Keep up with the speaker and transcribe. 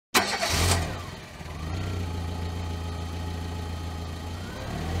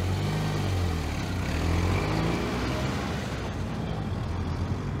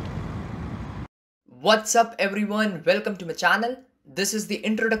What's up everyone, welcome to my channel. This is the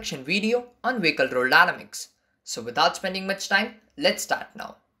introduction video on vehicle roll dynamics. So without spending much time, let's start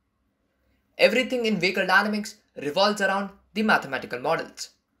now. Everything in vehicle dynamics revolves around the mathematical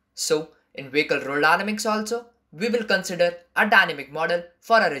models. So in vehicle roll dynamics also, we will consider a dynamic model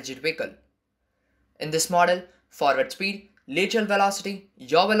for a rigid vehicle. In this model, forward speed, lateral velocity,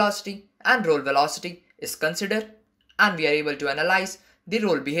 yaw velocity and roll velocity is considered, and we are able to analyze the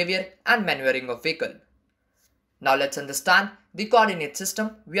roll behavior and maneuvering of vehicle. Now let's understand the coordinate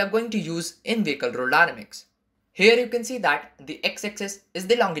system we are going to use in vehicle roll dynamics. Here you can see that the x-axis is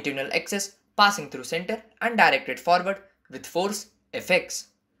the longitudinal axis passing through center and directed forward with force Fx.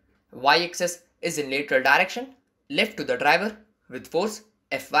 Y-axis is in lateral direction, left to the driver with force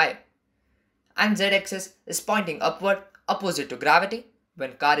Fy. And z-axis is pointing upward opposite to gravity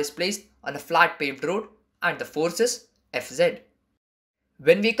when car is placed on a flat paved road, and the force is Fz.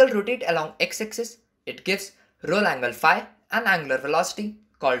 When vehicle rotate along x-axis, it gives roll angle phi and angular velocity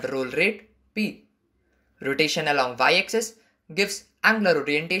called roll rate p. Rotation along y-axis gives angular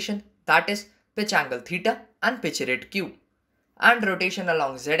orientation, that is pitch angle theta and pitch rate q. And rotation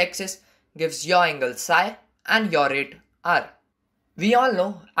along z-axis gives yaw angle psi and yaw rate r. We all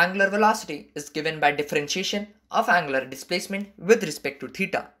know angular velocity is given by differentiation of angular displacement with respect to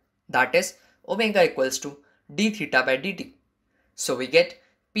theta, that is omega equals to d theta by dt. So we get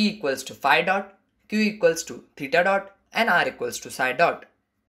p equals to phi dot, q equals to theta dot and r equals to psi dot.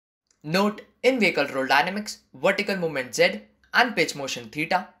 Note, in vehicle roll dynamics, vertical movement z and pitch motion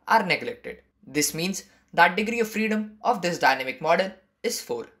theta are neglected. This means that degree of freedom of this dynamic model is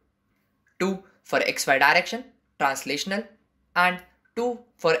 4. 2 for xy direction, translational, and 2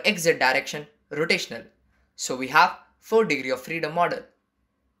 for xz direction, rotational. So we have 4 degree of freedom model.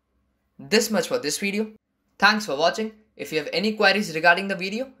 This much for this video. Thanks for watching. If you have any queries regarding the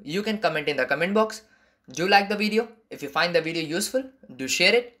video, you can comment in the comment box. Do like the video. If you find the video useful, do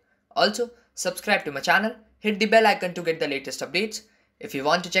share it. Also, subscribe to my channel. Hit the bell icon to get the latest updates. If you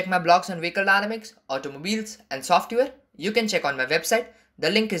want to check my blogs on vehicle dynamics, automobiles and software, you can check on my website. The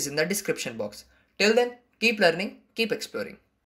link is in the description box. Till then, keep learning, keep exploring.